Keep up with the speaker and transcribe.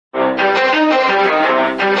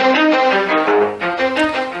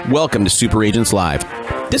Welcome to Super Agents Live.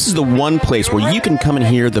 This is the one place where you can come and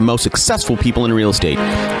hear the most successful people in real estate.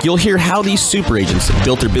 You'll hear how these super agents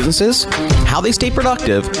built their businesses, how they stay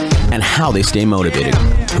productive, and how they stay motivated.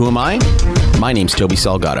 Who am I? My name's Toby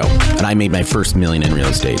Salgado, and I made my first million in real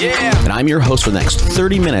estate. And I'm your host for the next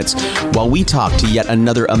 30 minutes while we talk to yet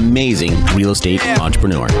another amazing real estate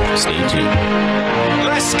entrepreneur. Stay tuned.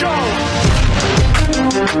 Let's go!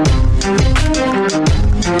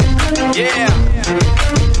 Yeah!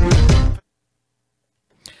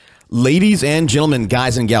 Ladies and gentlemen,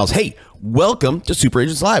 guys and gals, hey, welcome to Super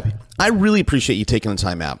Agents Live. I really appreciate you taking the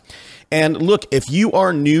time out. And look, if you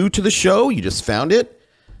are new to the show, you just found it,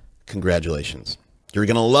 congratulations. You're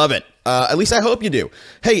going to love it. At least I hope you do.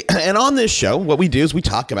 Hey, and on this show, what we do is we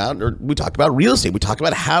talk about real estate. We talk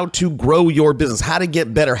about how to grow your business, how to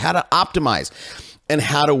get better, how to optimize, and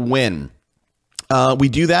how to win. We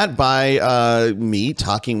do that by me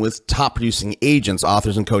talking with top producing agents,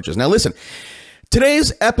 authors, and coaches. Now, listen.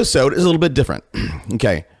 Today's episode is a little bit different.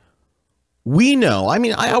 Okay. We know,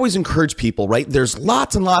 I always encourage people, right? There's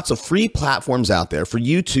lots and lots of free platforms out there for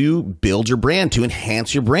you to build your brand, to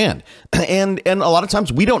enhance your brand. And a lot of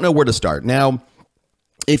times we don't know where to start. Now,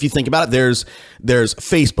 if you think about it, there's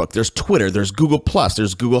Facebook, there's Twitter, there's Google+,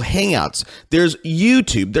 there's Google Hangouts, there's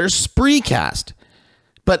YouTube, there's Spreecast.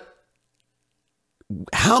 But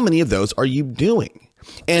how many of those are you doing?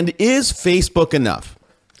 And is Facebook enough?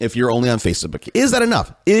 If you're only on Facebook, is that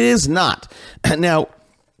enough? It is not. Now,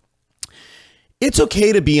 it's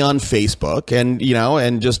okay to be on Facebook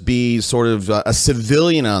and just be sort of a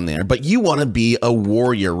civilian on there, but you want to be a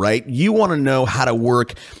warrior, right? You want to know how to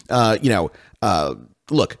work.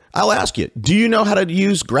 Look, I'll ask you, do you know how to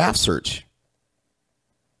use graph search?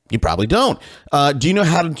 You probably don't. Do you know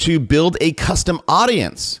how to build a custom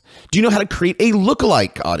audience? Do you know how to create a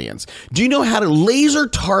lookalike audience? Do you know how to laser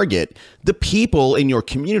target the people in your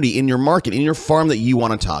community, in your market, in your farm that you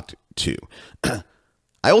want to talk to?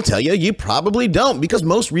 I will tell you, you probably don't, because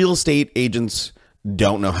most real estate agents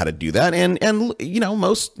don't know how to do that. And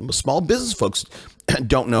most small business folks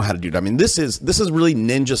don't know how to do that. I mean, this is really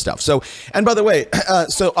ninja stuff. So, and by the way,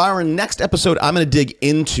 so our next episode, I'm going to dig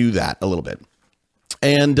into that a little bit.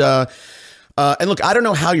 And look, I don't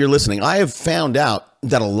know how you're listening. I have found out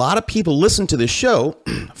that a lot of people listen to this show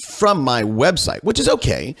from my website, which is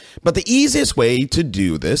okay. But the easiest way to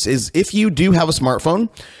do this is, if you do have a smartphone,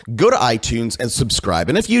 go to iTunes and subscribe.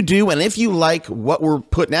 And if you do, and if you like what we're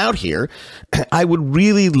putting out here, I would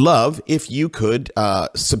really love if you could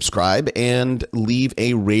subscribe and leave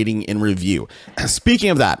a rating and review. Speaking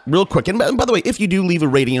of that, real quick, and by the way, if you do leave a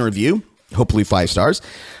rating and review, hopefully 5 stars,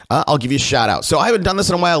 I'll give you a shout out. So I haven't done this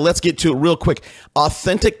in a while. Let's get to it real quick.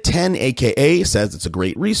 Authentic 10 AKA says it's a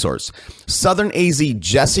great resource. Southern AZ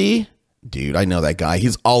Jesse, dude, I know that guy.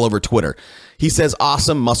 He's all over Twitter. He says,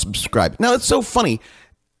 awesome, must subscribe. Now, it's so funny.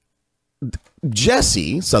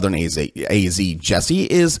 Jesse, Southern AZ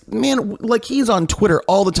Jesse, is, man, like, he's on Twitter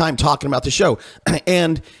all the time talking about the show.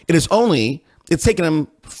 And it's taken him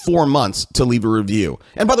 4 months to leave a review.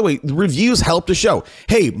 And by the way, the reviews help the show.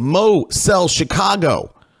 Hey, Mo Sells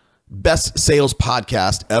Chicago, best sales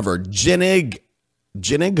podcast ever.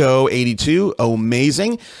 Jinigo82,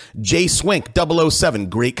 amazing. Jay Swink 007,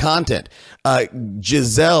 great content.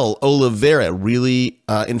 Giselle Oliveira, really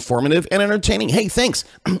informative and entertaining. Hey, thanks.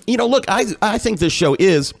 Look, I think this show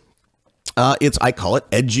is I call it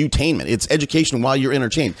edutainment. It's education while you're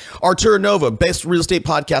entertained. Arturo Nova, best real estate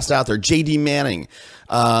podcast out there. JD Manning,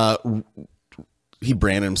 he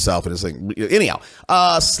branded himself and his thing. Anyhow,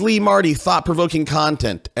 Slee Marty, thought-provoking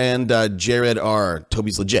content, and Jared R.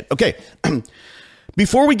 Toby's legit. Okay,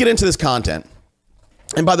 before we get into this content,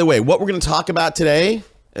 and by the way, what we're going to talk about today,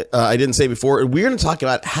 I didn't say before, we're going to talk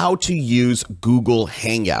about how to use Google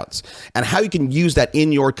Hangouts and how you can use that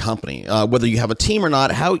in your company, whether you have a team or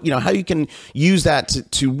not, how you can use that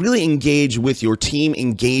to really engage with your team,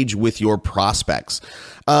 engage with your prospects.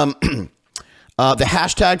 The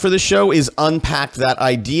hashtag for this show is Unpack That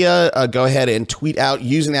Idea. Go ahead and tweet out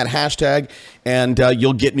using that hashtag, and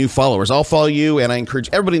you'll get new followers. I'll follow you, and I encourage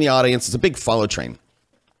everybody in the audience. It's a big follow train.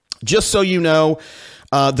 Just so you know,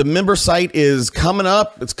 the member site is coming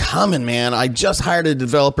up. It's coming, man. I just hired a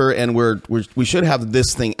developer, and we should have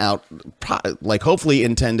this thing out hopefully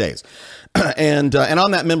in 10 days. And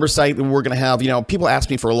on that member site, we're going to have, people ask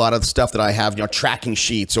me for a lot of the stuff that I have, tracking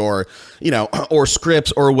sheets or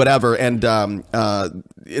scripts or whatever. And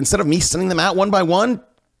instead of me sending them out one by one,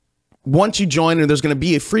 once you join, and there's going to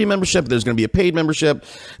be a free membership, there's going to be a paid membership,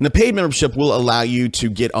 and the paid membership will allow you to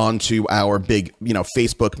get onto our big,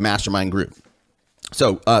 Facebook mastermind group.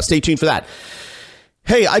 So stay tuned for that.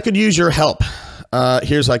 Hey, I could use your help.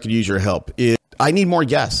 Here's how I could use your help. I need more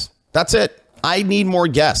guests. That's it. I need more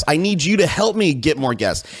guests. I need you to help me get more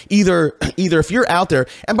guests. Either if you're out there,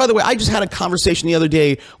 and by the way, I just had a conversation the other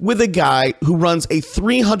day with a guy who runs a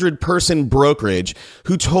 300-person brokerage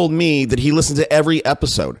who told me that he listens to every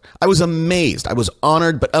episode. I was amazed. I was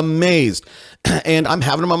honored, but amazed. And I'm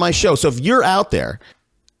having him on my show. So if you're out there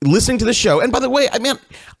listening to the show, and by the way,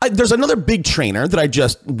 there's another big trainer that I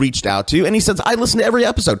just reached out to, and he says, I listen to every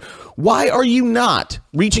episode. Why are you not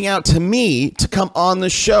reaching out to me to come on the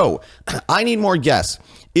show? I need more guests.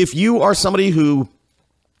 If you are somebody who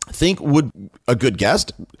think would a good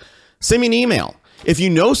guest, send me an email. If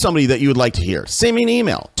you know somebody that you would like to hear, send me an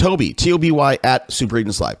email, Toby, Toby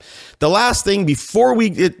 @SuperAgentsLive. The last thing before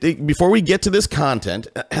we get to this content,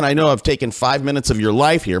 and I know I've taken 5 minutes of your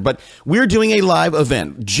life here, but we're doing a live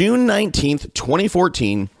event, June 19th,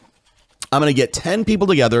 2014. I'm going to get 10 people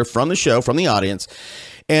together from the show, from the audience,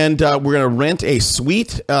 and we're going to rent a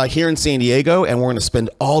suite here in San Diego, and we're going to spend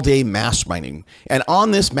all day masterminding. And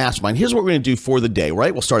on this mastermind, here's what we're going to do for the day,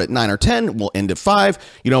 right? We'll start at 9 or 10. We'll end at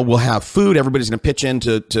 5. We'll have food. Everybody's going to pitch in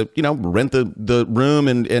to rent the room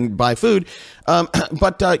and buy food.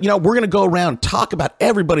 But we're going to go around, talk about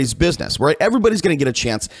everybody's business, right? Everybody's going to get a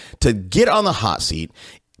chance to get on the hot seat,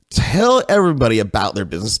 tell everybody about their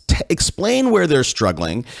business, explain where they're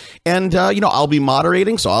struggling, and I'll be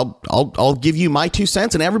moderating, so I'll give you my 2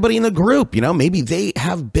 cents, and everybody in the group, maybe they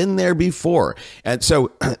have been there before, and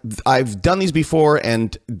so I've done these before,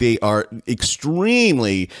 and they are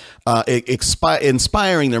extremely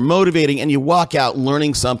inspiring. They're motivating, and you walk out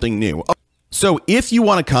learning something new. So if you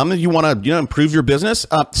want to come, if you want to improve your business,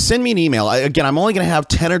 send me an email. Again, I'm only going to have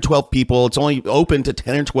 10 or 12 people. It's only open to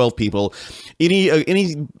 10 or 12 people.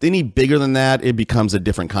 Any bigger than that, it becomes a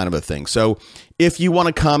different kind of a thing. So if you want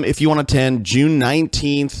to come, if you want to attend June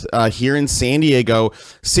 19th here in San Diego,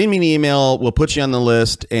 send me an email. We'll put you on the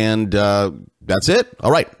list, and that's it.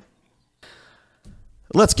 All right.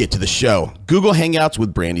 Let's get to the show. Google Hangouts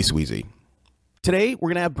with Brandee Sweesy. Today, we're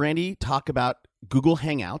going to have Brandee talk about Google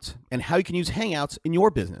Hangouts and how you can use Hangouts in your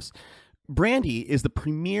business. Brandee is the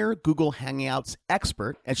premier Google Hangouts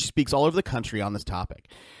expert, and she speaks all over the country on this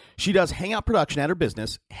topic. She does Hangout production at her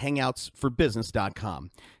business, hangoutsforbusiness.com.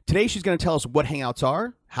 Today, she's going to tell us what Hangouts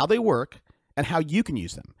are, how they work, and how you can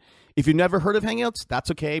use them. If you've never heard of Hangouts, that's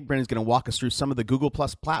okay. Brandee's going to walk us through some of the Google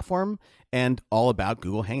Plus platform and all about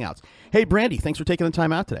Google Hangouts. Hey, Brandee, thanks for taking the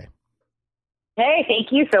time out today. Hey,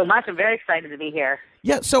 thank you so much. I'm very excited to be here.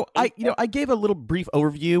 Yeah, so I gave a little brief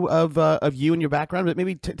overview of you and your background, but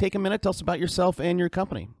maybe take a minute, tell us about yourself and your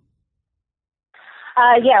company.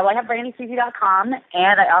 Well, I have BrandeeSweesy.com,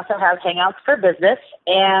 and I also have Hangouts for Business,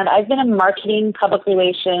 and I've been in marketing, public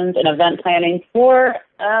relations, and event planning for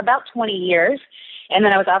about 20 years. And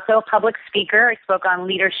then I was also a public speaker. I spoke on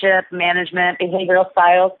leadership, management, behavioral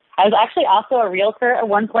styles. I was actually also a realtor at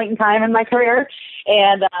one point in time in my career,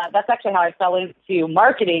 and that's actually how I fell into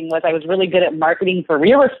marketing. Was I was really good at marketing for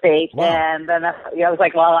real estate, wow. And then I was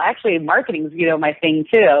like, well, actually, marketing's my thing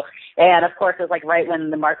too. And of course, it was like right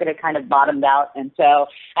when the market had kind of bottomed out, and so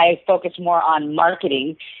I focused more on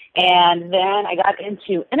marketing. And then I got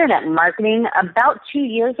into internet marketing about 2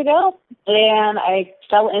 years ago, and I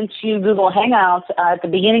fell into Google Hangouts at the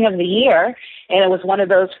beginning of the year, and it was one of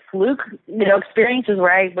those fluke, experiences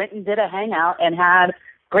where I went and did a Hangout and had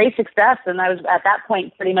great success, and I was at that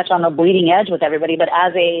point pretty much on the bleeding edge with everybody. But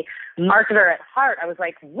as a marketer at heart, I was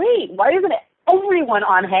like, wait, why isn't everyone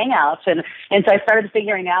on Hangouts? And so I started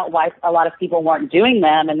figuring out why a lot of people weren't doing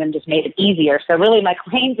them, and then just made it easier. So really my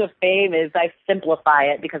claim to fame is I simplify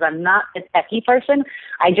it, because I'm not a techie person.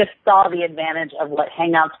 I just saw the advantage of what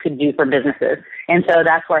Hangouts could do for businesses. And so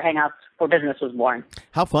that's where Hangouts for Business was born.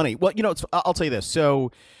 How funny. Well, I'll tell you this.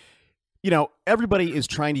 So, everybody is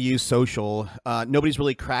trying to use social. Nobody's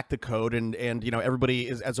really cracked the code, and everybody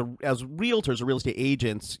is as realtors or real estate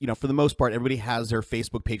agents. For the most part, everybody has their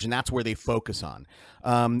Facebook page, and that's where they focus on.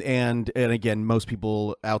 And again, most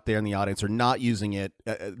people out there in the audience are not using it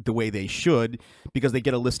the way they should, because they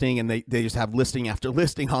get a listing and they just have listing after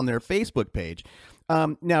listing on their Facebook page.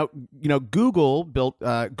 Now, Google built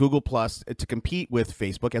Google Plus to compete with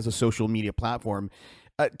Facebook as a social media platform.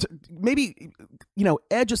 Maybe,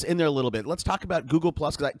 edge us in there a little bit. Let's talk about Google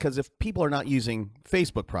Plus, because if people are not using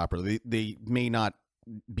Facebook properly, they may not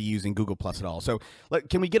be using Google Plus at all. So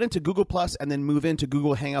can we get into Google Plus and then move into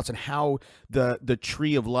Google Hangouts, and how the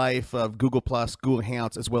tree of life of Google Plus, Google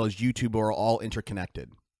Hangouts, as well as YouTube are all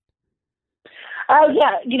interconnected? Oh,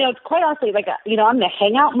 yeah. It's quite honestly, I'm the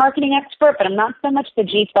Hangout marketing expert, but I'm not so much the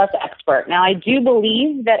G Plus expert. Now, I do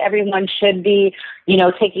believe that everyone should be,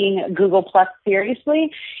 taking Google Plus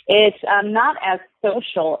seriously. It's not as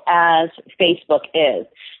social as Facebook is.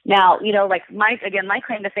 Now, my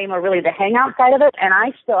claim to fame are really the Hangout side of it, and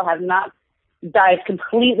I still have not dive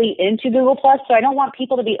completely into Google Plus, so I don't want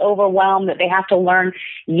people to be overwhelmed that they have to learn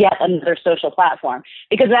yet another social platform,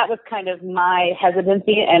 because that was kind of my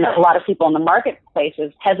hesitancy, and a lot of people in the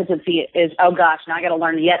marketplace's hesitancy is, oh gosh, now I got to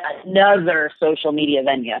learn yet another social media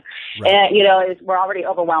venue. Right. And we're already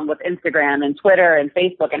overwhelmed with Instagram and Twitter and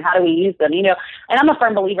Facebook, and how do we use them? And I'm a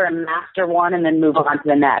firm believer in master one and then move on to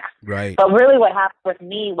the next. Right. But really, what happened with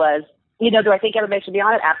me was, do I think everybody should be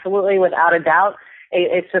on it? Absolutely, without a doubt.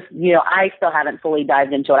 It's just, I still haven't fully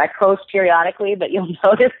dived into it. I post periodically, but you'll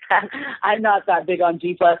notice that I'm not that big on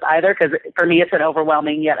G Plus either, because for me it's an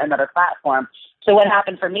overwhelming yet another platform. So what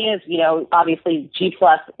happened for me is, obviously G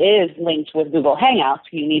Plus is linked with Google Hangouts.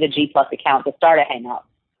 You need a G Plus account to start a Hangout.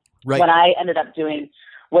 Right. What I ended up doing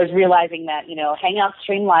was realizing that, Hangouts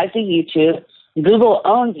stream live to YouTube. Google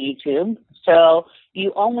owns YouTube. So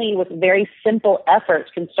you only, with very simple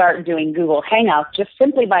efforts, can start doing Google Hangouts just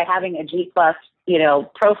simply by having a G Plus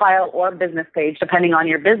profile or business page, depending on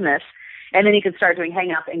your business. And then you can start doing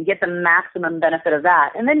Hangouts and get the maximum benefit of that.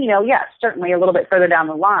 And then, certainly a little bit further down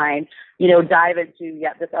the line, dive into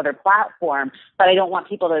yet this other platform. But I don't want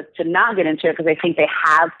people to not get into it because they think they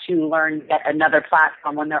have to learn yet another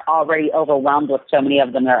platform when they're already overwhelmed with so many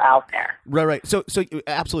of them that are out there. Right. So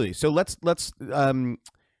absolutely. So let's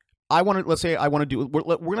we're going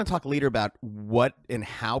to talk later about what and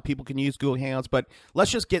how people can use Google Hangouts, but let's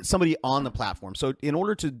just get somebody on the platform. So in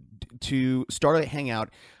order to start a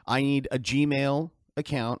Hangout, I need a Gmail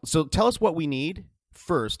account. So tell us what we need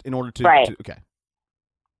first in order to, right. Okay.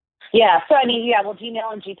 Yeah, so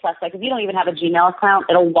Gmail and G Plus, if you don't even have a Gmail account,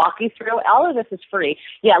 it'll walk you through. All of this is free.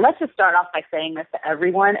 Yeah, let's just start off by saying this to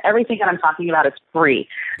everyone. Everything that I'm talking about is free.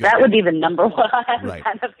 That would be the number one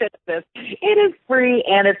benefit of this. It is free,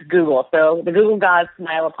 and it's Google. So the Google gods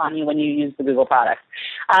smile upon you when you use the Google products.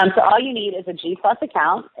 So all you need is a G Plus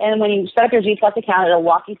account, and when you set up your G Plus account, it'll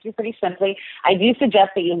walk you through pretty simply. I do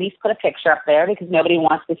suggest that you at least put a picture up there, because nobody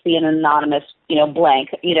wants to see an anonymous,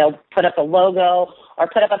 blank. Put up a logo or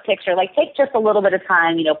put up a picture. Take just a little bit of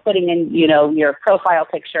time, putting in, your profile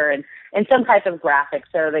picture and some type of graphic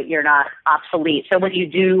so that you're not obsolete. So when you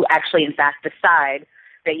do actually, in fact, decide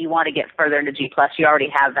that you want to get further into G Plus, you already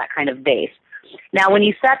have that kind of base. Now, when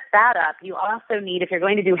you set that up, you also need, if you're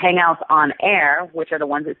going to do Hangouts on air, which are the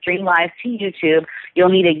ones that stream live to YouTube, you'll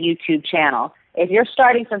need a YouTube channel. If you're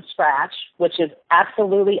starting from scratch, which is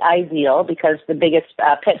absolutely ideal, because the biggest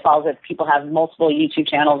pitfall is if people have multiple YouTube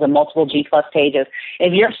channels and multiple G Plus pages.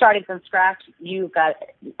 If you're starting from scratch, you've got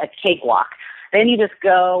a cakewalk. Then you just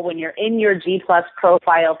go, when you're in your G Plus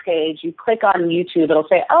profile page, you click on YouTube. It'll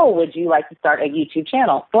say, oh, would you like to start a YouTube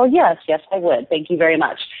channel? Well, yes, I would. Thank you very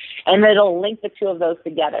much. And then it'll link the two of those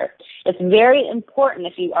together. It's very important,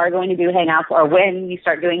 if you are going to do Hangouts, or when you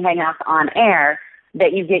start doing Hangouts on air,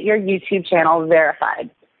 that you get your YouTube channel verified.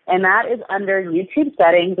 And that is under YouTube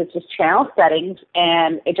settings. It's just channel settings,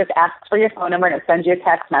 and it just asks for your phone number, and it sends you a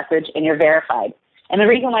text message, and you're verified. And the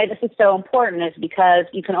reason why this is so important is because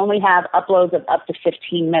you can only have uploads of up to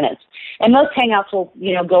 15 minutes. And most Hangouts will,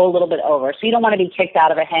 go a little bit over. So you don't want to be kicked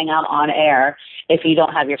out of a Hangout on air if you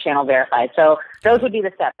don't have your channel verified. So those would be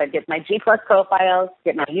the steps. I'd get my G Plus profiles,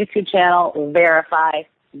 get my YouTube channel, verify,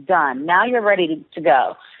 done. Now you're ready to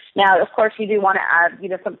go. Now, of course, you do want to add,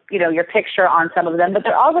 your picture on some of them, but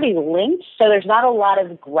they're already linked, so there's not a lot of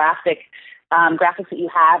graphics that you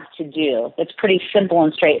have to do. It's pretty simple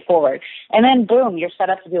and straightforward. And then, boom, you're set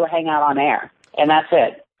up to do a Hangout on air, and that's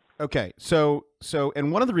it. Okay, so,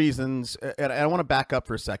 and one of the reasons, and I want to back up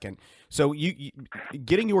for a second. So, you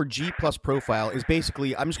getting your G Plus profile is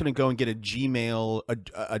basically, I'm just going to go and get a Gmail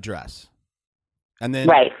address. And then,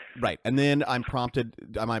 right, and then am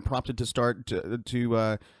I prompted to start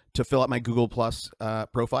to fill out my Google Plus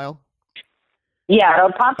profile? Yeah,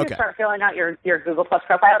 it'll prompt you to start filling out your Google Plus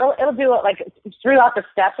profile. It'll do it throughout the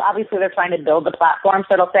steps. Obviously, they're trying to build the platform,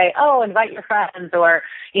 so it'll say, oh, invite your friends, or,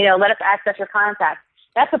 let us access your contacts.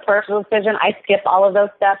 That's a personal decision. I skip all of those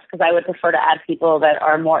steps because I would prefer to add people that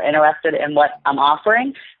are more interested in what I'm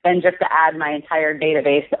offering than just to add my entire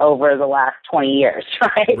database over the last 20 years,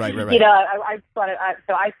 right? Right.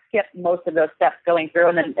 So I skip most of those steps going through,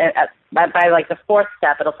 and then by the fourth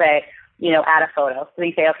step, it'll say, add a photo. So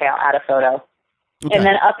you say, okay, I'll add a photo. Okay. And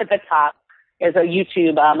then up at the top, is a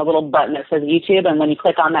YouTube, a little button that says YouTube, and when you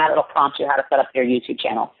click on that, it'll prompt you how to set up your YouTube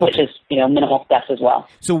channel, which is, minimal steps as well.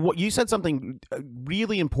 So what you said something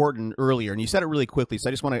really important earlier, and you said it really quickly, so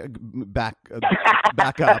I just want to back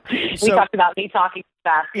up. We talked about me talking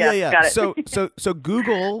fast. Yeah. Got it. So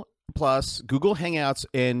Google Plus, Google Hangouts,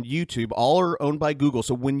 and YouTube all are owned by Google.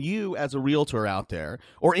 So when you, as a realtor out there,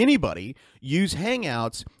 or anybody, use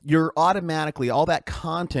Hangouts, you're automatically, all that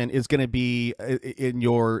content is going to be it's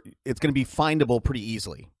going to be findable pretty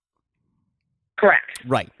easily. Correct.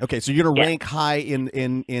 Right. Okay. So you're going to rank high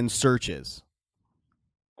in searches.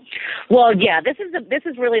 Well, yeah, this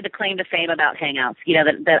is really the claim to fame about Hangouts,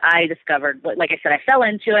 that I discovered. Like I said, I fell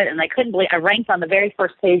into it, and I couldn't believe I ranked on the very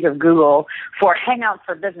first page of Google for Hangouts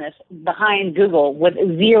for Business behind Google with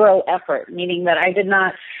zero effort, meaning that I did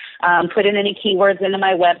not put in any keywords into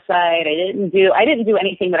my website. I didn't do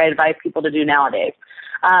anything that I advise people to do nowadays.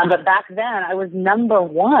 But back then, I was number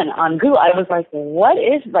one on Google. I was like, what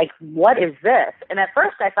is this? And at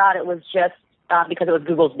first, I thought it was just because it was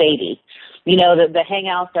Google's baby. The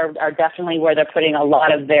Hangouts are definitely where they're putting a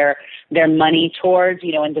lot of their money towards,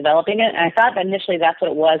 in developing it. And I thought that initially that's what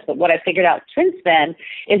it was. But what I figured out since then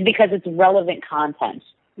is because it's relevant content.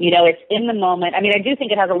 It's in the moment. I mean, I do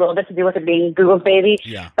think it has a little bit to do with it being Google's baby.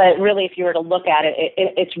 Yeah. But really, if you were to look at it,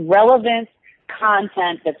 it's relevant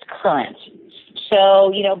content that's current.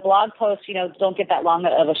 So, blog posts, don't get that long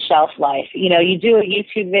of a shelf life. You do a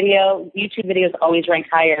YouTube video. YouTube videos always rank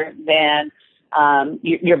higher than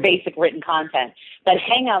your basic written content. But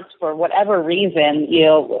Hangouts, for whatever reason,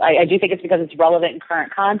 I do think it's because it's relevant and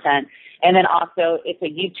current content. And then also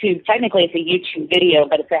technically it's a YouTube video,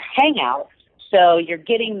 but it's a Hangout. So you're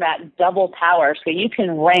getting that double power. So you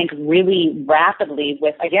can rank really rapidly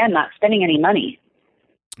with, again, not spending any money.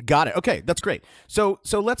 Got it. Okay, that's great. So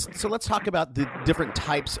let's talk about the different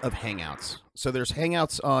types of Hangouts. So there's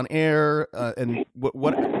Hangouts on air, and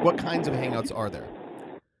what kinds of Hangouts are there?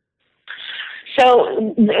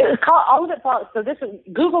 So all of it falls. So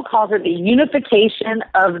Google calls it the unification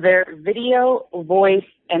of their video, voice,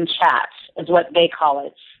 and chat is what they call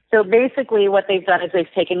it. So basically what they've done is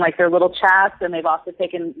they've taken like their little chats, and they've also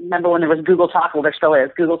taken, remember when there was Google Talk? Well, there still is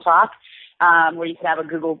Google Talk, where you could have a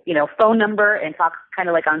Google, phone number and talk kind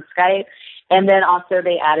of like on Skype. And then also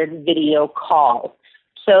they added video calls.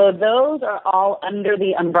 So those are all under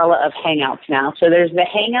the umbrella of Hangouts now. So there's the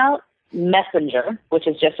Hangout Messenger, which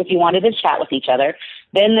is just if you wanted to chat with each other.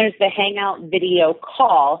 Then there's the Hangout video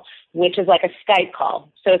call, which is like a Skype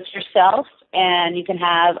call. So it's yourself, and you can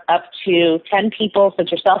have up to 10 people, so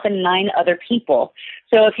it's yourself and 9 other people.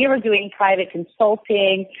 So if you were doing private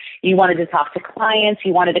consulting, you wanted to talk to clients,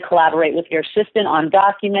 you wanted to collaborate with your assistant on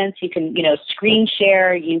documents, you can, screen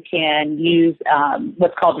share, you can use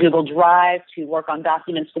what's called Google Drive to work on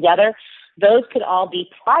documents together. Those could all be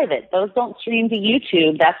private. Those don't stream to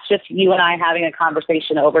YouTube. That's just you and I having a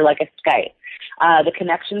conversation over like a Skype. The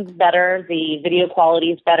connection's better. The video quality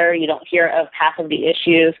is better. You don't hear of half of the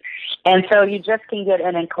issues. And so you just can get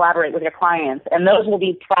in and collaborate with your clients. And those will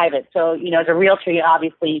be private. So, as a realtor,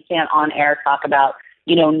 obviously you can't on air talk about,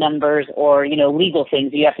 numbers or, legal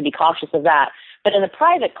things. You have to be cautious of that. But in a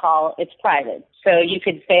private call, it's private. So you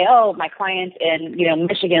could say, oh, my client in,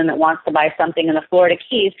 Michigan that wants to buy something in the Florida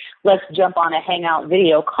Keys, let's jump on a Hangout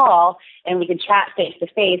video call and we can chat face to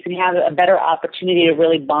face, and you have a better opportunity to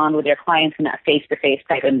really bond with your clients in that face to face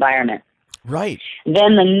type environment. Right.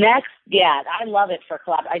 Then the next, I love it for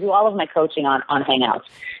collab. I do all of my coaching on Hangouts,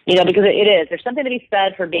 because it is. There's something to be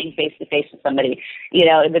said for being face-to-face with somebody. We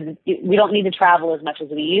don't need to travel as much as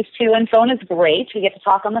we used to, and phone is great. We get to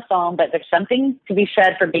talk on the phone, but there's something to be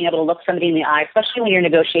said for being able to look somebody in the eye, especially when you're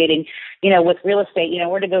negotiating, with real estate.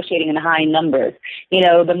 We're negotiating in high numbers.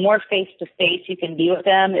 The more face-to-face you can be with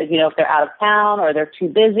them is, if they're out of town or they're too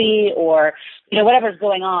busy or, whatever's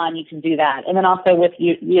going on, you can do that. And then also with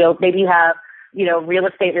maybe you have, real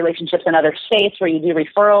estate relationships in other states where you do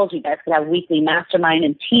referrals. You guys could have weekly mastermind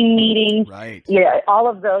and team meetings. Right. All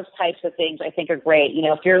of those types of things I think are great.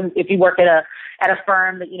 If you work at a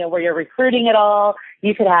firm that, where you're recruiting at all,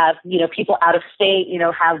 you could have, people out of state,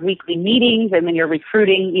 have weekly meetings, and then you're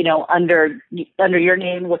recruiting, under your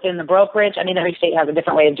name within the brokerage. I mean, every state has a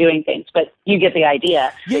different way of doing things, but you get the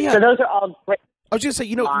idea. Yeah. So those are all great. I was going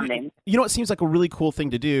to say, what seems like a really cool thing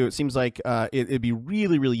to do, it seems like it'd be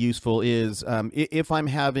really, really useful is if I'm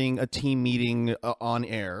having a team meeting on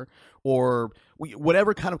air or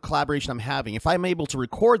whatever kind of collaboration I'm having, if I'm able to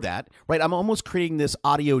record that, right, I'm almost creating this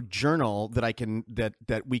audio journal that I can, that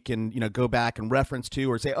we can, go back and reference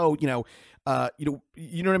to or say, oh, you know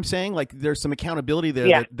what I'm saying? Like there's some accountability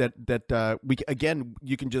there that we, again,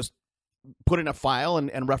 you can just put in a file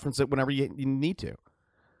and reference it whenever you need to.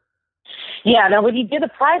 Yeah, now when you do the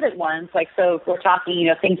private ones, like, so if we're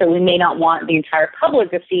talking, things that we may not want the entire public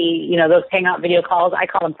to see, those Hangout video calls, I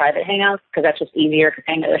call them private Hangouts because that's just easier because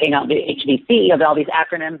Hangout HVC, all these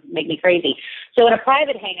acronyms make me crazy. So in a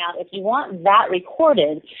private Hangout, if you want that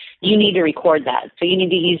recorded, you need to record that. So you need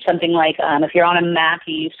to use something like, if you're on a Mac,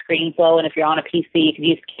 you use ScreenFlow, and if you're on a PC, you can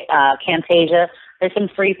use Camtasia. There's some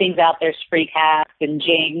free things out there, Spreecast and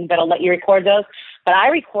Jing, that'll let you record those. But I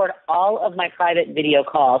record all of my private video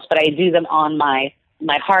calls, but I do them on my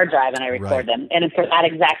hard drive and I record them. And it's for that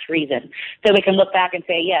exact reason. So we can look back and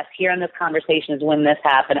say, yes, here in this conversation is when this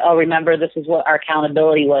happened. Oh, remember, this is what our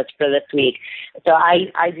accountability was for this week. So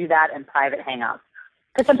I do that in private Hangouts.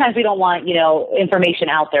 Because sometimes we don't want, information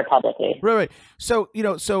out there publicly. Right. So,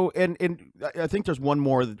 and I think there's one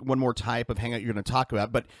more type of Hangout you're going to talk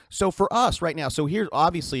about. But so for us right now, so here's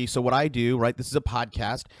obviously, so what I do, right, this is a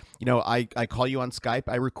podcast. I call you on Skype,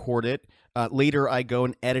 I record it. Later I go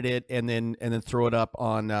and edit it and then throw it up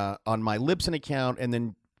on my Libsyn account, and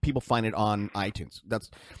then people find it on iTunes.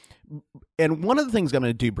 And one of the things I'm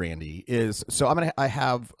going to do, Brandee, is I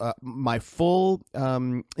have my full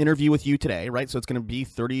interview with you today, right? So it's going to be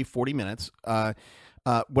 30, 40 minutes.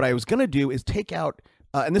 What I was going to do is take out,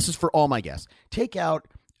 and this is for all my guests, take out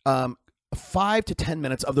 5 to 10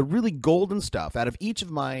 minutes of the really golden stuff out of each of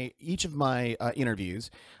my interviews,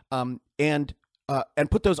 and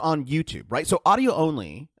put those on YouTube, right? So audio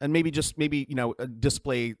only, and maybe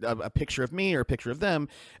display a picture of me or a picture of them,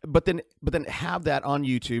 but then have that on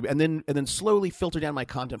YouTube, and then slowly filter down my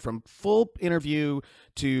content from full interview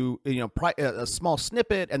to a small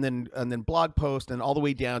snippet, and then blog post, and all the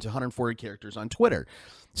way down to 140 characters on Twitter.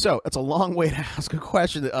 So it's a long way to ask a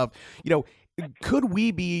question of, could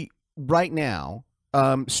we be right now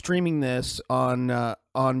streaming this on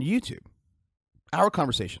YouTube? Our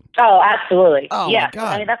conversation. Oh, absolutely. Oh, yes. my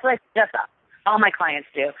God. I mean, that's what I suggest all my clients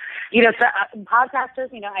do. Podcasters,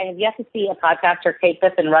 I have yet to see a podcaster take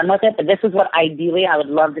this and run with it, but this is what ideally I would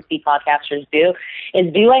love to see podcasters do,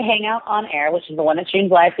 is do a Hangout on air, which is the one that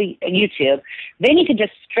streams live to YouTube. Then you can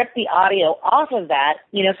just strip the audio off of that,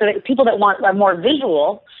 so that people that are more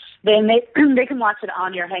visual, then they can watch it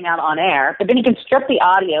on your Hangout on air. But then you can strip the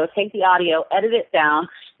audio, take the audio, edit it down,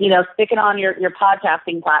 stick it on your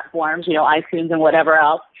podcasting platforms, iTunes and whatever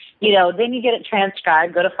else. Then you get it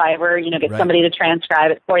transcribed, go to Fiverr, get somebody to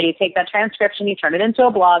transcribe it for you. Take that transcription, you turn it into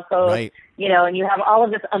a blog post, and you have all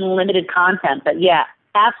of this unlimited content. But yeah,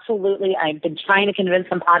 absolutely. I've been trying to convince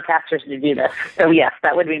some podcasters to do this. So yes,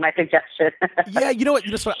 that would be my suggestion. Yeah, you know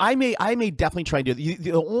what? So I may definitely try to do it.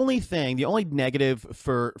 The only negative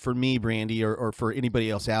for me, Brandee, or for anybody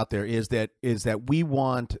else out there is that we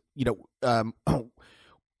want,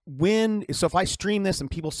 so if I stream this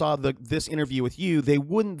and people saw this interview with you, they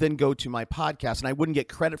wouldn't then go to my podcast, and I wouldn't get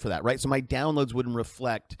credit for that, right? So my downloads wouldn't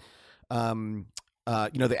reflect,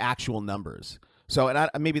 the actual numbers. So, and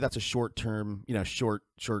maybe that's a short-term,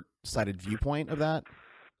 short-sighted viewpoint of that.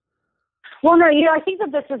 Well, no, I think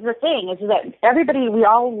that this is the thing, is that we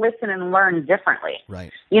all listen and learn differently.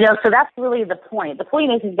 Right. So that's really the point. The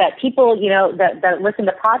point is that people, that listen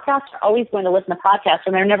to podcasts are always going to listen to podcasts,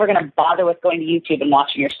 and they're never going to bother with going to YouTube and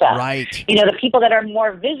watching your stuff. Right. The people that are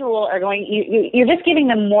more visual are you're just giving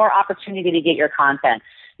them more opportunity to get your content.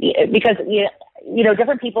 Because,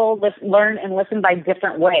 different people learn and listen by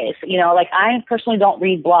different ways. Like I personally don't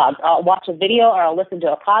read blogs. I'll watch a video or I'll listen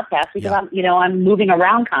to a podcast because I'm moving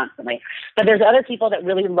around constantly. But there's other people that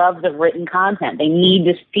really love the written content. They need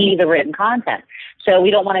to see the written content. So we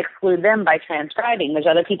don't want to exclude them by transcribing. There's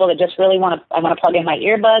other people that just really I want to plug in my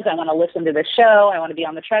earbuds. I want to listen to the show. I want to be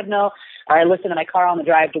on the treadmill, or I listen to my car on the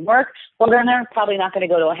drive to work. Well, then they're probably not going to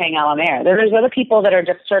go to a Hangout on air. There's other people that are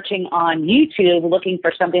just searching on YouTube looking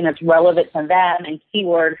for something that's relevant to them and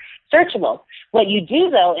keyword searchable. What you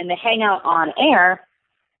do, though, in the Hangout on air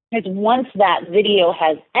is once that video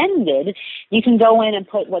has ended, you can go in and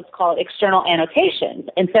put what's called external annotations.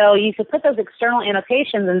 And so you could put those external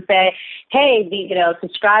annotations and say, hey,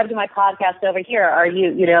 subscribe to my podcast over here, or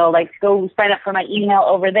go sign up for my email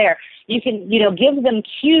over there. You can, give them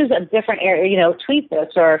cues of different areas, tweet this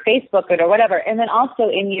or Facebook it or whatever. And then also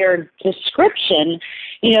in your description,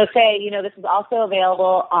 say, this is also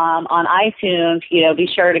available on iTunes. Be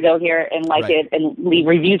sure to go here and like it and leave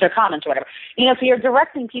reviews or comments or whatever. So you're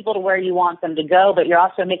directing people to where you want them to go, but you're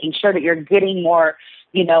also making sure that you're getting more,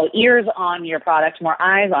 ears on your product, more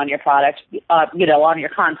eyes on your product, on your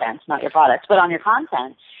content, not your products, but on your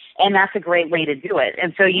content. And that's a great way to do it.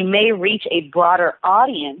 And so you may reach a broader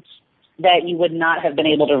audience that you would not have been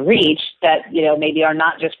able to reach that, maybe are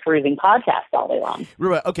not just perusing podcasts all day long.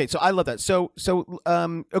 Right. Okay. So I love that.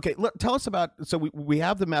 Okay. Tell us about, so we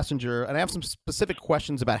have the messenger, and I have some specific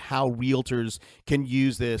questions about how realtors can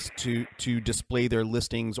use this to display their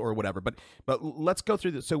listings or whatever. But let's go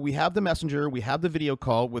through this. So we have the messenger, we have the video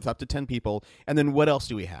call with up to 10 people. And then what else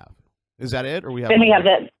do we have? Is that it? Or we have? Then we have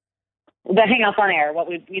the Hangouts on Air, what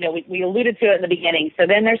we alluded to it in the beginning. So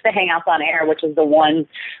then there's the Hangouts on Air, which is the ones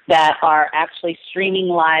that are actually streaming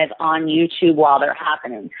live on YouTube while they're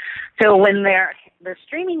happening. So when they're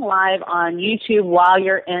streaming live on YouTube while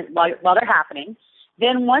they're happening,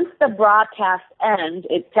 then once the broadcast ends,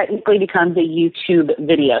 it technically becomes a YouTube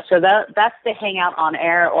video. So that's the Hangout on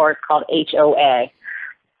Air, or it's called HOA.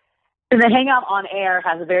 And the Hangout on Air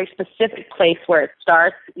has a very specific place where it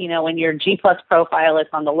starts. When your G Plus profile is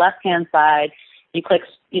on the left-hand side, you click,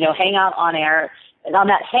 Hangout on Air. And on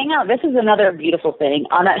that Hangout, this is another beautiful thing.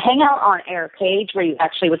 On that Hangout on Air page where you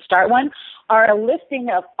actually would start one are a listing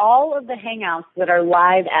of all of the Hangouts that are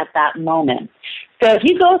live at that moment. So if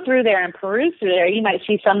you go through there and peruse through there, you might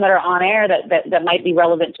see some that are on air that might be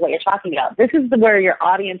relevant to what you're talking about. This is where your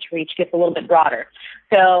audience reach gets a little bit broader.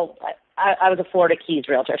 So I was a Florida Keys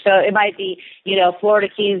realtor. So it might be, Florida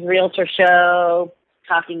Keys realtor show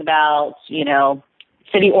talking about,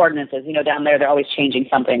 city ordinances. Down there, they're always changing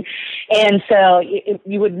something. And so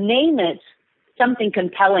you would name it something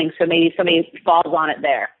compelling, so maybe somebody falls on it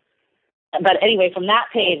there. But anyway, from that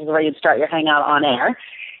page is where you'd start your Hangout on Air.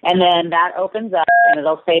 And then that opens up, and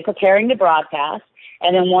it'll say preparing to broadcast.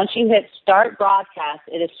 And then once you hit start broadcast,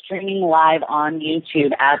 it is streaming live on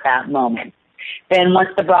YouTube at that moment. Then once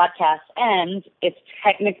the broadcast ends, it's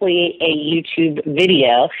technically a YouTube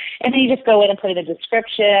video. And then you just go in and put in a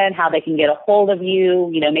description, how they can get a hold of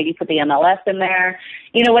you, maybe put the MLS in there,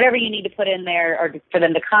 whatever you need to put in there, or for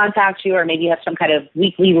them to contact you, or maybe you have some kind of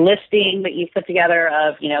weekly listing that you've put together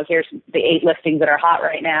of, here's the 8 listings that are hot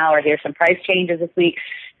right now, or here's some price changes this week,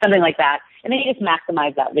 something like that. And then you just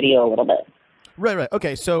maximize that video a little bit. Right.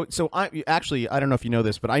 Okay. So I don't know if you know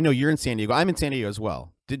this, but I know you're in San Diego. I'm in San Diego as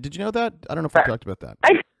well. Did you know that? I don't know if we talked about that.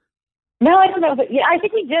 No, I don't know. But yeah, I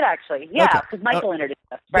think we did actually. Yeah, because Michael introduced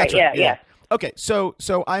us. Right. Yeah. Okay. So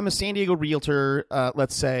I'm a San Diego realtor,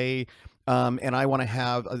 let's say, and I want to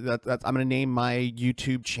have I'm going to name my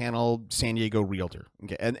YouTube channel San Diego Realtor.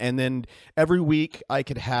 Okay. And then every week I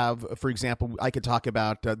could have, for example, I could talk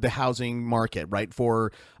about the housing market, right?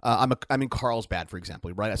 For I'm in Carlsbad, for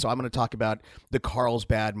example, right? So I'm going to talk about the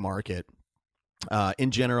Carlsbad market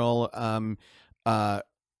in general.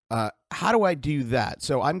 How do I do that?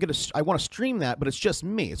 So I want to stream that, but it's just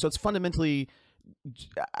me. So it's fundamentally,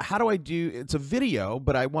 how do I do? It's a video,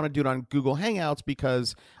 but I want to do it on Google Hangouts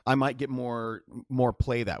because I might get more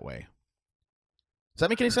play that way. Does that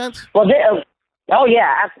make any sense? Well, oh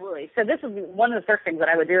yeah, absolutely. So this is one of the first things that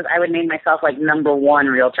I would do is I would name myself like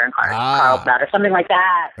 #1 realtor in Carlsbad or something like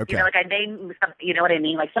that. Okay. I name something, you know what I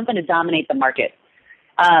mean? Like something to dominate the market.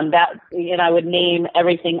 I would name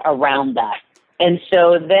everything around that. And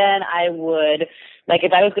so then I would, like,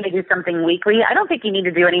 if I was going to do something weekly, I don't think you need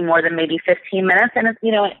to do any more than maybe 15 minutes. And it's,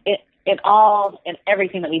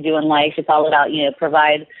 everything that we do in life, it's all about,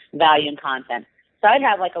 provide value and content. So I'd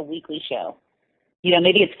have like a weekly show.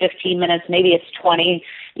 Maybe it's 15 minutes, maybe it's 20,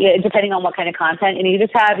 depending on what kind of content. And you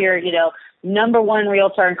just have your, #1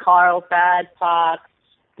 realtor in Carlsbad talks,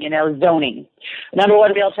 zoning.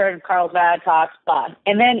 #1 realtor in Carlsbad talks, blah.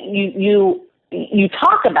 And then you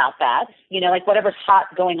talk about that, like whatever's hot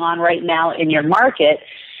going on right now in your market,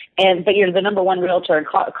 but you're the #1 realtor in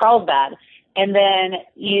Carlsbad. And then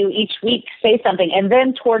you each week say something. And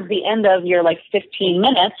then towards the end of your 15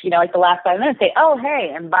 minutes, like the last 5 minutes, say, oh,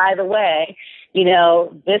 hey, and by the way,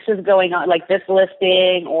 this is going on, like this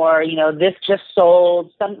listing, or, this just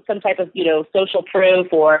sold, some type of, social proof,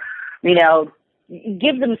 or,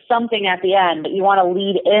 give them something at the end, but you want to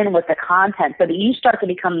lead in with the content so that you start to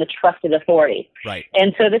become the trusted authority. Right.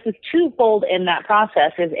 And so this is twofold in that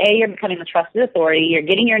process is A, you're becoming the trusted authority, you're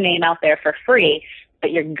getting your name out there for free,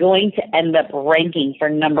 but you're going to end up ranking for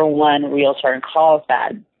 #1 realtor in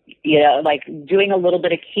Carlsbad, like doing a little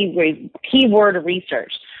bit of keyword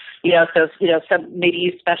research. So maybe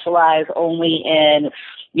you specialize only in,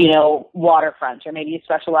 waterfront, or maybe you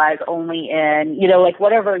specialize only in, like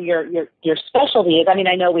whatever your specialty is. I mean,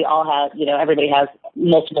 I know we all have, everybody has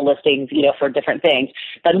multiple listings, for different things,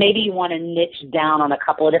 but maybe you want to niche down on a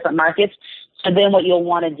couple of different markets. So then what you'll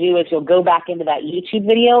want to do is you'll go back into that YouTube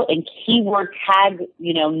video and keyword tag,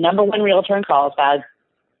 #1 realtor in Carlsbad,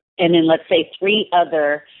 and then let's say 3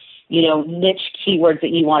 other, niche keywords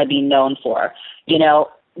that you want to be known for,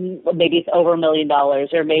 maybe it's over $1 million,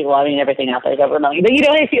 or maybe, well, I mean, everything out there is over $1 million. But,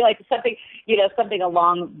 I feel like something, something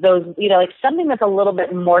along those, like something that's a little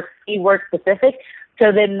bit more keyword specific.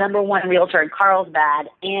 So then number one realtor in Carlsbad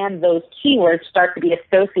and those keywords start to be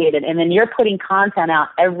associated. And then you're putting content out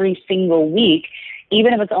every single week,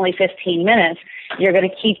 even if it's only 15 minutes, you're going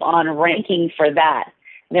to keep on ranking for that.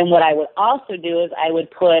 Then what I would also do is I would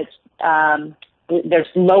put,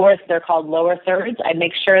 they're called lower thirds. I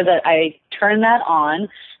make sure that I turn that on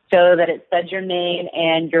so that it says your name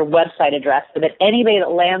and your website address so that anybody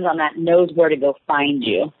that lands on that knows where to go find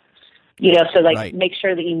you. So Right. Make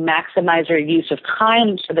sure that you maximize your use of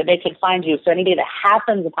time so that they can find you. So anybody that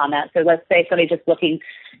happens upon that, so let's say somebody's just looking,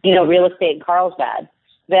 real estate in Carlsbad,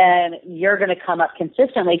 then you're going to come up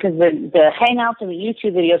consistently because the Hangouts and the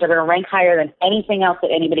YouTube videos are going to rank higher than anything else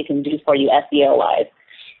that anybody can do for you SEO-wise.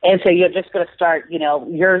 And so you're just going to start,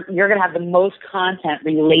 you're going to have the most content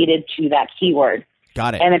related to that keyword.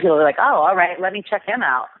 Got it. And then people are like, oh, all right, let me check him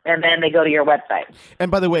out. And then they go to your website. And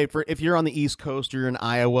by the way, if you're on the East Coast, or you're in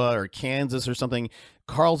Iowa or Kansas or something,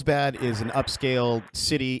 Carlsbad is an upscale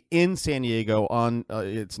city in San Diego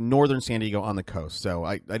it's northern San Diego on the coast. So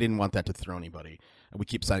I didn't want that to throw anybody. We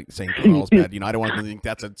keep saying Carlsbad. I don't want them to think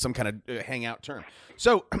that's some kind of hangout term.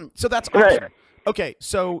 So that's awesome. Right. Okay,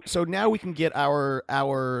 so now we can get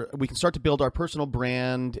we can start to build our personal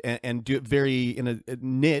brand and do it very in a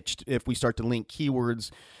niched if we start to link keywords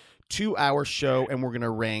to our show, and we're gonna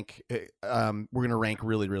rank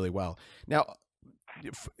really, really well. Now,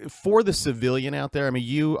 for the civilian out there, I mean,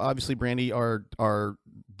 you obviously, Brandee, are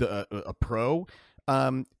a pro.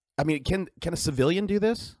 I mean, can a civilian do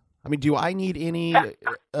this? I mean, do I need any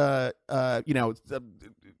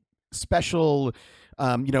special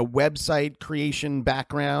website creation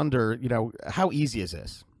background, or how easy is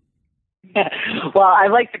this? Well,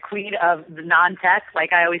 I'm like the queen of the non-tech.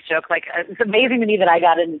 Like I always joke, like it's amazing to me that I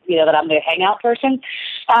got in, that I'm the Hangout person.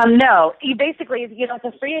 No, you basically, it's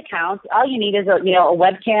a free account. All you need is a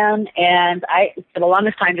webcam, and I, for the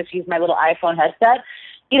longest time, just use my little iPhone headset.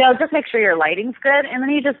 Just make sure your lighting's good, and then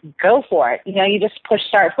you just go for it. You just push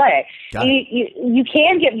start play. You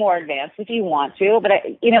can get more advanced if you want to, but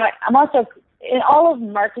I'm also, in all of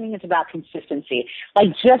marketing, it's about consistency. Like,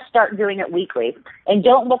 just start doing it weekly, and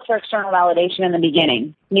don't look for external validation in the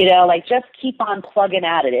beginning. Just keep on plugging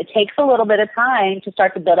at it. It takes a little bit of time to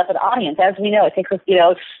start to build up an audience. As we know, it takes us,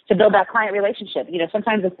 to build that client relationship.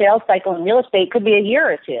 Sometimes the sales cycle in real estate could be a year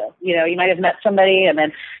or two. You might have met somebody, and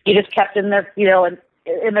then you just kept in their,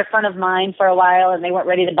 in their front of mind for a while, and they weren't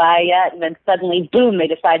ready to buy yet, and then suddenly, boom, they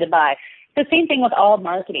decide to buy. It's the same thing with all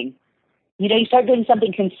marketing. You start doing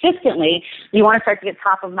something consistently, you want to start to get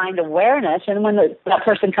top of mind awareness, and when that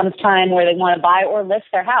person comes time where they want to buy or list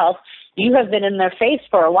their house, you have been in their face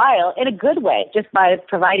for a while in a good way, just by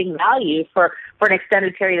providing value for an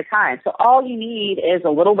extended period of time. So all you need is a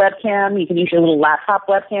little webcam. You can use your little laptop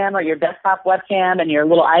webcam or your desktop webcam and your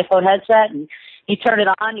little iPhone headset, and you turn it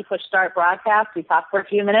on, you push start broadcast, we talk for a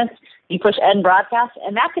few minutes, you push end broadcast,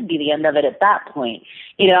 and that could be the end of it at that point.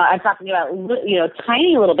 I'm talking about,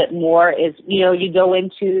 tiny little bit more is, you go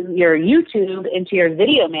into your YouTube, into your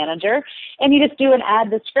video manager, and you just do an ad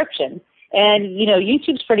description. And,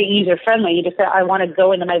 YouTube's pretty user-friendly. You just say, I want to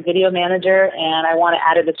go into my video manager, and I want to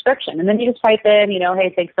add a description. And then you just type in,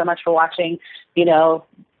 hey, thanks so much for watching,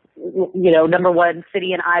 number one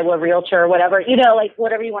city in Iowa realtor or whatever,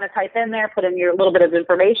 whatever you want to type in there, put in your little bit of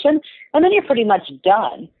information, and then you're pretty much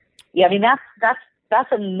done. Yeah, I mean,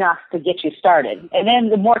 that's enough to get you started. And then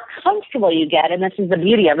the more comfortable you get, and this is the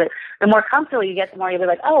beauty of it, the more comfortable you get, the more you'll be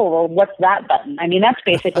like, oh, well, what's that button? I mean, that's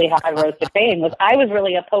basically how I rose to fame. I was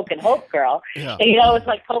really a poke and hope girl. Yeah. And, it's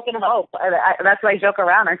like poke and hope. That's why I joke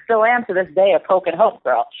around. I still am to this day a poke and hope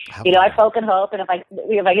girl. I poke and hope, and if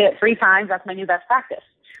I get it 3 times, that's my new best practice.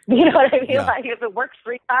 You know what I mean? Yeah. Like, if it works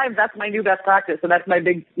 3 times, that's my new best practice. And that's my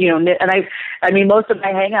big, and I mean, most of my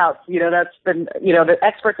Hangouts, that's been, the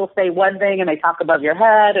experts will say one thing and they talk above your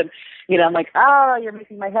head. And, I'm like, oh, you're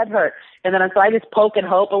making my head hurt. And then so I just poke and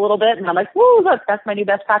hope a little bit. And I'm like, whoo, look, that's my new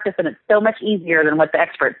best practice. And it's so much easier than what the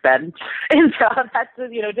experts said. And so that's,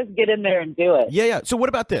 just get in there and do it. Yeah. So what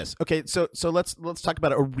about this? Okay. So let's talk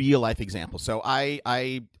about a real life example. So I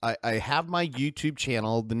have my YouTube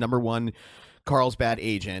channel, the number one Carlsbad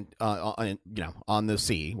agent, on the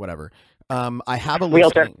sea, whatever. I have a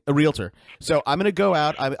listing, a realtor. So I'm going to go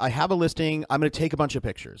out. I have a listing. I'm going to take a bunch of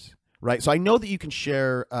pictures, right? So I know that you can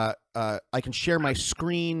share. I can share my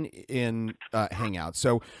screen in Hangouts.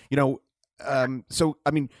 So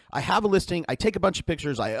I mean, I have a listing. I take a bunch of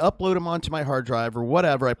pictures. I upload them onto my hard drive or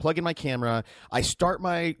whatever. I plug in my camera. I start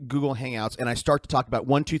my Google Hangouts and I start to talk about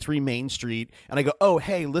 123 Main Street. And I go, oh,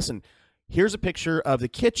 hey, listen. here's a picture of the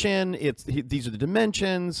kitchen. These are the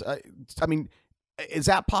dimensions. I mean, is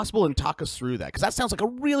that possible? And talk us through that, because that sounds like a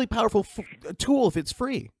really powerful tool if it's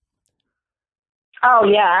free. Oh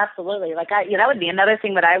yeah, absolutely. Like that would be another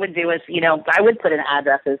thing that I would do is, I would put in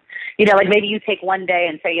addresses, like maybe you take one day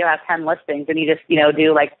and say you have 10 listings and you just,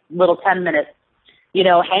 do like little 10-minute,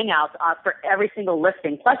 hangouts for every single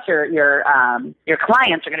listing. Plus your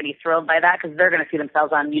clients are going to be thrilled by that because they're going to see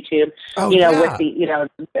themselves on YouTube, with the,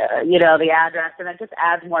 the address, and it just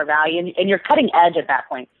adds more value, and you're cutting edge at that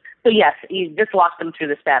point. So yes, you just walk them through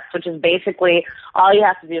the steps, which is basically all you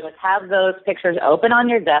have to do is have those pictures open on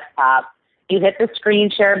your desktop. You hit the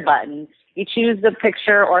screen share button. You choose the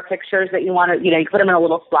picture or pictures that you want to, you put them in a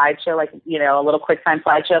little slideshow, like, a little QuickTime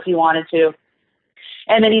slideshow if you wanted to.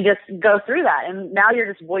 And then you just go through that. And now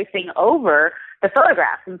you're just voicing over the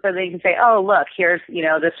photographs. And so they can say, oh, look, here's,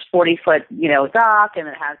 this 40-foot, dock, and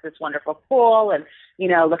it has this wonderful pool, and,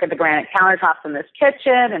 look at the granite countertops in this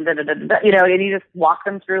kitchen, and and you just walk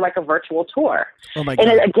them through like a virtual tour. Oh my God.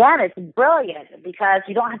 And again, it's brilliant because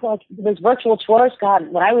you don't have to, those virtual tours,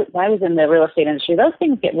 God, when I was in the real estate industry, those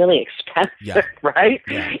things get really expensive, right?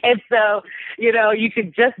 Yeah. And so, you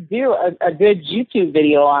could just do a good YouTube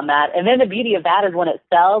video on that. And then the beauty of that is when it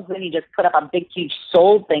sells, then you just put up a big, huge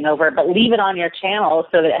sold thing over it, but leave it on your channel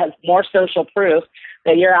so that it has more social proof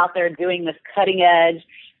that you're out there doing this cutting edge,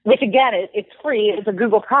 which again, it's free. It's a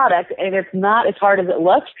Google product, and it's not as hard as it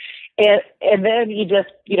looks. And then you just,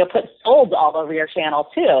 put sold all over your channel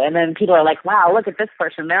too. And then people are like, wow, look at this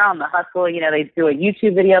person. They're on the hustle. They do a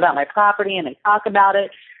YouTube video about my property and they talk about it,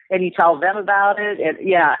 and you tell them about it.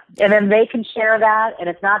 And then they can share that. And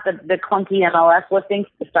it's not the clunky MLS listings.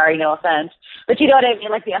 Sorry, no offense. But you know what I mean?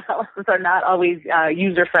 Like the MLSs are not always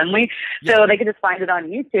user friendly. Yeah. So they can just find it on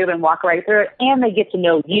YouTube and walk right through it. And they get to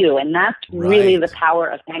know you. And that's really the power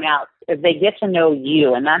of Hangouts. Is they get to know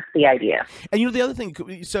you, and that's the idea. And the other thing,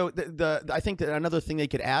 so I think that another thing they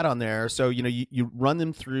could add on there, so you run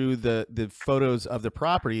them through the photos of the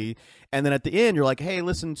property, and then at the end you're like, hey,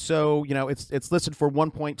 listen, so it's listed for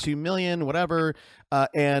 1.2 million, whatever,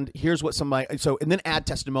 and here's what and then add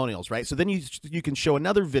testimonials, right? So then you can show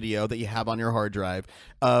another video that you have on your hard drive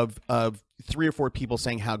of 3 or 4 people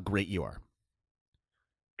saying how great you are.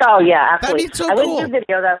 Oh yeah, absolutely. That'd be so cool. I wouldn't do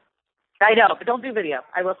video though. I know, but don't do video.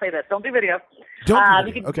 I will say this: don't do video. Don't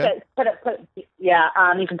you can okay.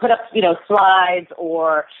 You can put up, slides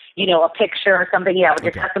or a picture or something. Yeah, with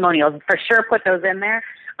your testimonials, for sure. Put those in there.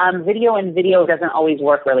 Video doesn't always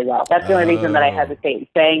work really well. That's the only reason that I hesitate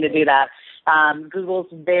saying to do that. Google's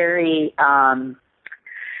very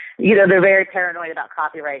they're very paranoid about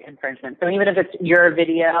copyright infringement. So even if it's your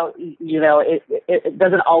video, it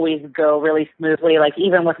doesn't always go really smoothly. Like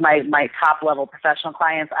even with my top level professional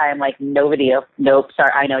clients, I am like, no video. Nope.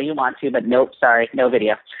 Sorry. I know you want to, but nope. Sorry. No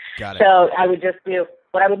video. Got it. So I would just do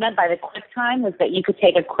what I would meant by the QuickTime was that you could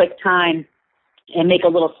take a QuickTime and make a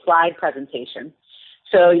little slide presentation.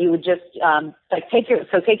 So you would just take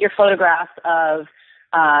your photographs of,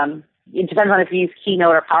 it depends on if you use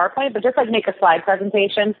Keynote or PowerPoint, but just like make a slide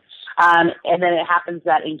presentation. And then it happens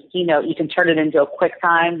that in Keynote, you can turn it into a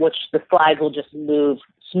QuickTime, which the slides will just move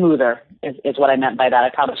smoother is what I meant by that. I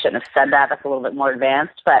probably shouldn't have said that. That's a little bit more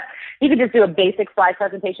advanced. But you could just do a basic slide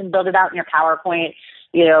presentation, build it out in your PowerPoint,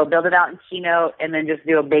 build it out in Keynote, and then just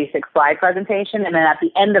do a basic slide presentation. And then at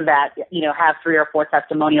the end of that, have 3 or 4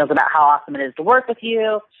 testimonials about how awesome it is to work with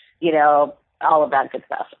you, all of that good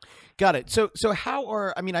stuff. Got it. So how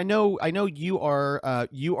are, I know you are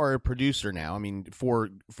a producer now. I mean, for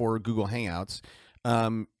Google Hangouts,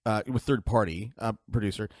 with third party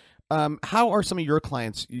producer. How are some of your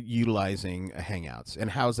clients utilizing Hangouts,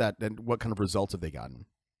 and how's that, and what kind of results have they gotten?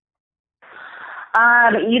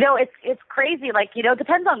 It's crazy. Like, it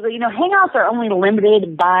depends on, Hangouts are only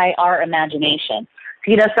limited by our imagination.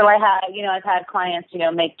 So I've had clients,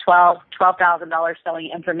 make $12,000 selling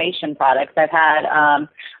information products. I've had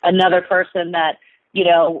another person that,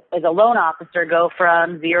 is a loan officer go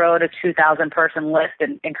from 0 to 2,000 person list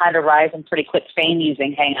and kind of rise in pretty quick fame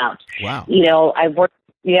using Hangouts. Wow. I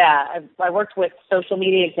worked with Social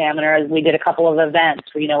Media Examiner. We did a couple of events,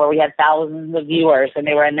 where we had thousands of viewers and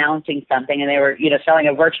they were announcing something and they were, selling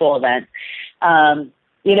a virtual event.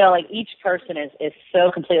 Like each person is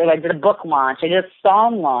so completely, like the book launch. I did a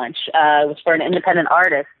song launch. It was for an independent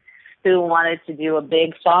artist who wanted to do a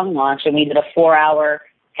big song launch, and we did a 4-hour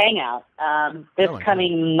hangout. This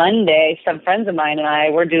coming Monday, some friends of mine and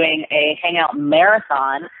I, we're doing a hangout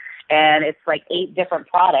marathon, and it's like 8 different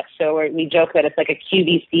products. So we joke that it's like a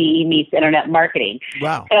QVC meets internet marketing.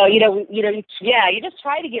 Wow. So, you just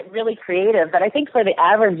try to get really creative. But I think for the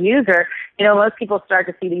average user, most people start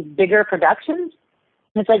to see these bigger productions,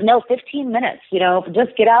 It's like, no, 15 minutes,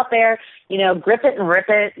 just get out there, grip it and rip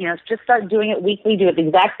it, just start doing it weekly, do it at the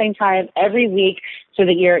exact same time every week so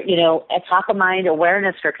that you're, a top of mind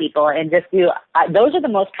awareness for people, and just those are the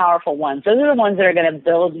most powerful ones. Those are the ones that are going to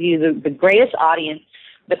build you the greatest audience,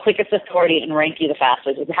 the quickest authority, and rank you the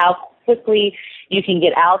fastest. It's how quickly you can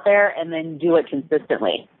get out there and then do it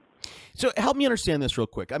consistently. So help me understand this real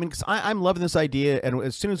quick. I mean, because I'm loving this idea, and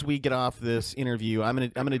as soon as we get off this interview, I'm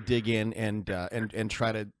gonna dig in and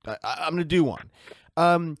try to. I'm gonna do one.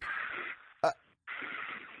 And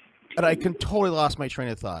I can totally lost my train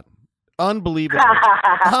of thought. Unbelievable,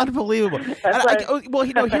 unbelievable. Well,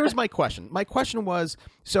 here's my question. My question was: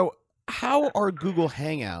 so how are Google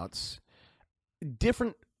Hangouts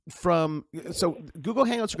different from, so Google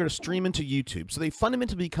Hangouts are going to stream into YouTube, so they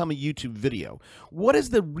fundamentally become a YouTube video. What is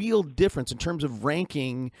the real difference in terms of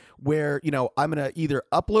ranking where, I'm going to either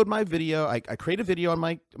upload my video, I create a video on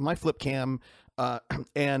my flip cam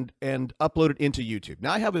and upload it into YouTube.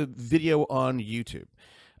 Now I have a video on YouTube.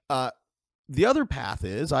 The other path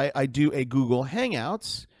is I do a Google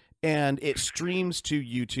Hangouts and it streams to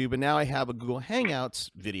YouTube, and now I have a Google Hangouts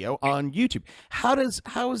video on YouTube. How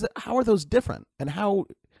are those different, and how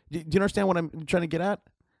do you understand what I'm trying to get at?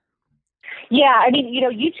 Yeah, I mean,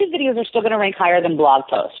 YouTube videos are still going to rank higher than blog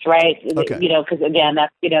posts, right? Okay. Because again,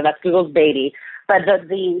 that's Google's baby. But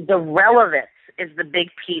the relevance is the big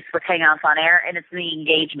piece with Hangouts on Air, and it's the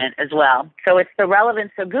engagement as well. So it's the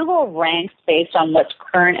relevance. So Google ranks based on what's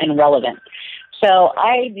current and relevant. So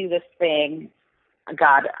I do this thing.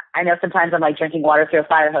 God, I know sometimes I'm like drinking water through a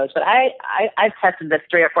fire hose, but I've tested this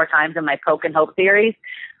 3 or 4 times in my Poke and Hope series,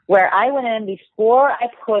 where I went in before I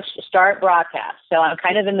pushed start broadcast. So I'm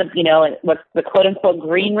kind of in what's the quote unquote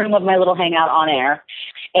green room of my little Hangout on Air.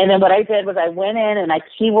 And then what I did was I went in and I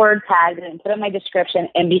keyword tagged it and put in my description.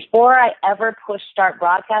 And before I ever pushed start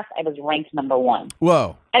broadcast, I was ranked number 1.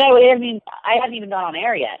 Whoa. And I hadn't even gone on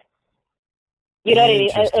air yet. You know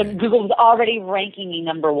what I mean? Google's already ranking me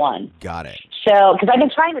number 1. Got it. So, because I've been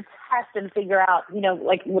trying to test and figure out,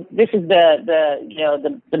 like this is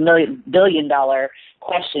the billion-dollar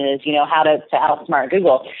question is, how to outsmart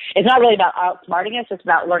Google. It's not really about outsmarting us; it's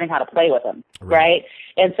about learning how to play with them, right?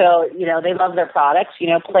 And so, they love their products.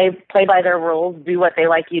 Play by their rules, do what they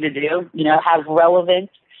like you to do. Have relevant,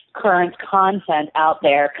 current content out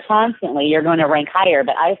there constantly. You're going to rank higher.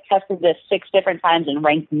 But I've tested this 6 different times and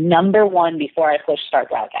ranked number 1 before I pushed start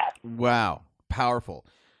broadcast. Wow, powerful.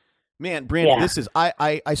 Man, Brandee, this is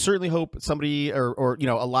I certainly hope somebody or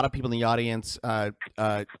a lot of people in the audience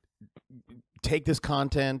take this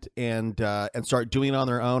content and start doing it on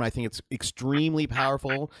their own. I think it's extremely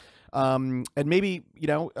powerful. And maybe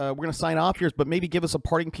we're going to sign off here, but maybe give us a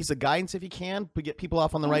parting piece of guidance if you can, to get people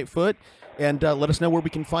off on the right foot, and let us know where we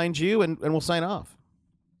can find you, and we'll sign off.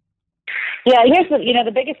 Yeah, here's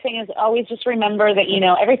the biggest thing is always just remember that,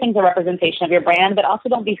 everything's a representation of your brand, but also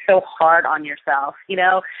don't be so hard on yourself.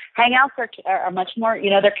 Hangouts are much more,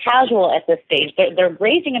 they're casual at this stage. They're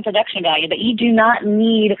raising in production value, but you do not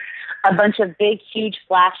need a bunch of big, huge,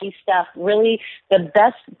 flashy stuff. Really, the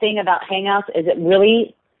best thing about Hangouts is it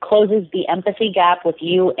really closes the empathy gap with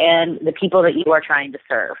you and the people that you are trying to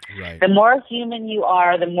serve. Right. The more human you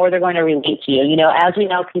are, the more they're going to relate to you. As we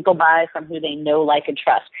know, people buy from who they know, like, and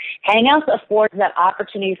trust. Hangouts affords that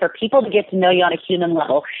opportunity for people to get to know you on a human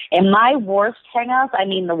level. And my worst Hangouts,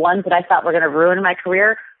 the ones that I thought were going to ruin my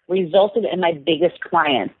career, resulted in my biggest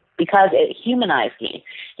clients, because it humanized me.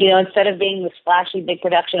 Instead of being this flashy big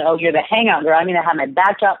production, oh, you're the Hangout girl, I'm going to have my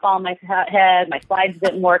backdrop on my head, my slides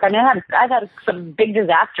didn't work. I've had some big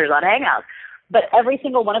disasters on Hangouts. But every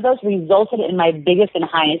single one of those resulted in my biggest and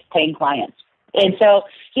highest paying clients. And so,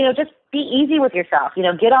 just be easy with yourself.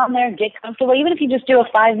 Get on there, get comfortable. Even if you just do a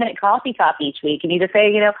 5-minute coffee talk each week and you just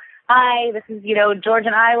say, hi, this is, George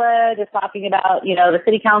and Isla just talking about, the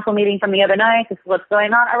city council meeting from the other night. This is what's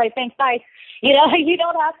going on. All right, thanks, bye. You don't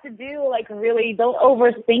have to do, don't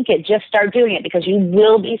overthink it. Just start doing it, because you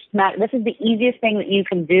will be smacked. This is the easiest thing that you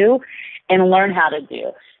can do and learn how to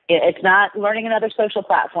do. It's not learning another social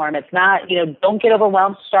platform. It's not, don't get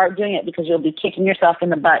overwhelmed. Start doing it, because you'll be kicking yourself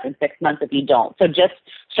in the butt in 6 months if you don't. So just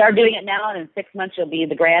start doing it now, and in 6 months you'll be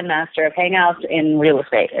the grandmaster of Hangouts in real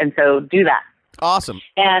estate. And so do that. Awesome.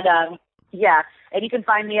 And, and you can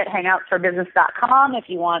find me at hangoutsforbusiness.com if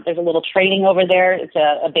you want. There's a little training over there. It's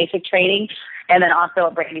a basic training. And then also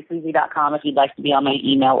at BrandeeSweesy.com if you'd like to be on my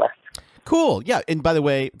email list. Cool. Yeah. And by the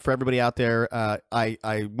way, for everybody out there,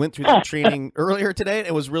 I went through the training earlier today.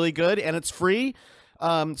 It was really good, and it's free.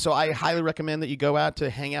 So I highly recommend that you go out to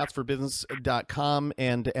hangoutsforbusiness.com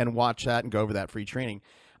and watch that and go over that free training.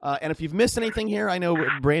 And if you've missed anything here, I know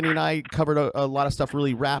Brandee and I covered a lot of stuff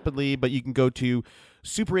really rapidly, but you can go to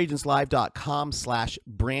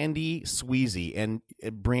superagentslive.com/Brandee Sweesy. And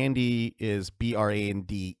Brandee is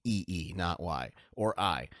Brandee, not Y or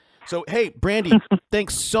I. So, hey, Brandee,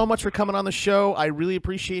 thanks so much for coming on the show. I really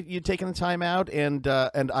appreciate you taking the time out, and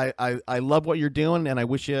I love what you're doing, and I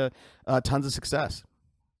wish you tons of success.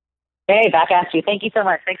 Hey, back at you. Thank you so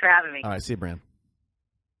much. Thanks for having me. All right, see you, Brand.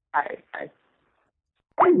 All right, bye.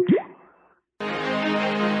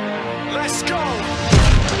 Let's go.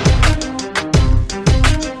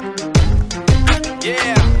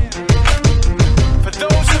 Yeah. For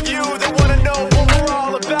those of you that want to know what we're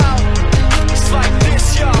all about, it's like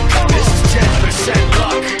this, y'all. This is 10%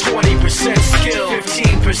 luck, 20% skill,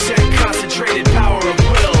 15%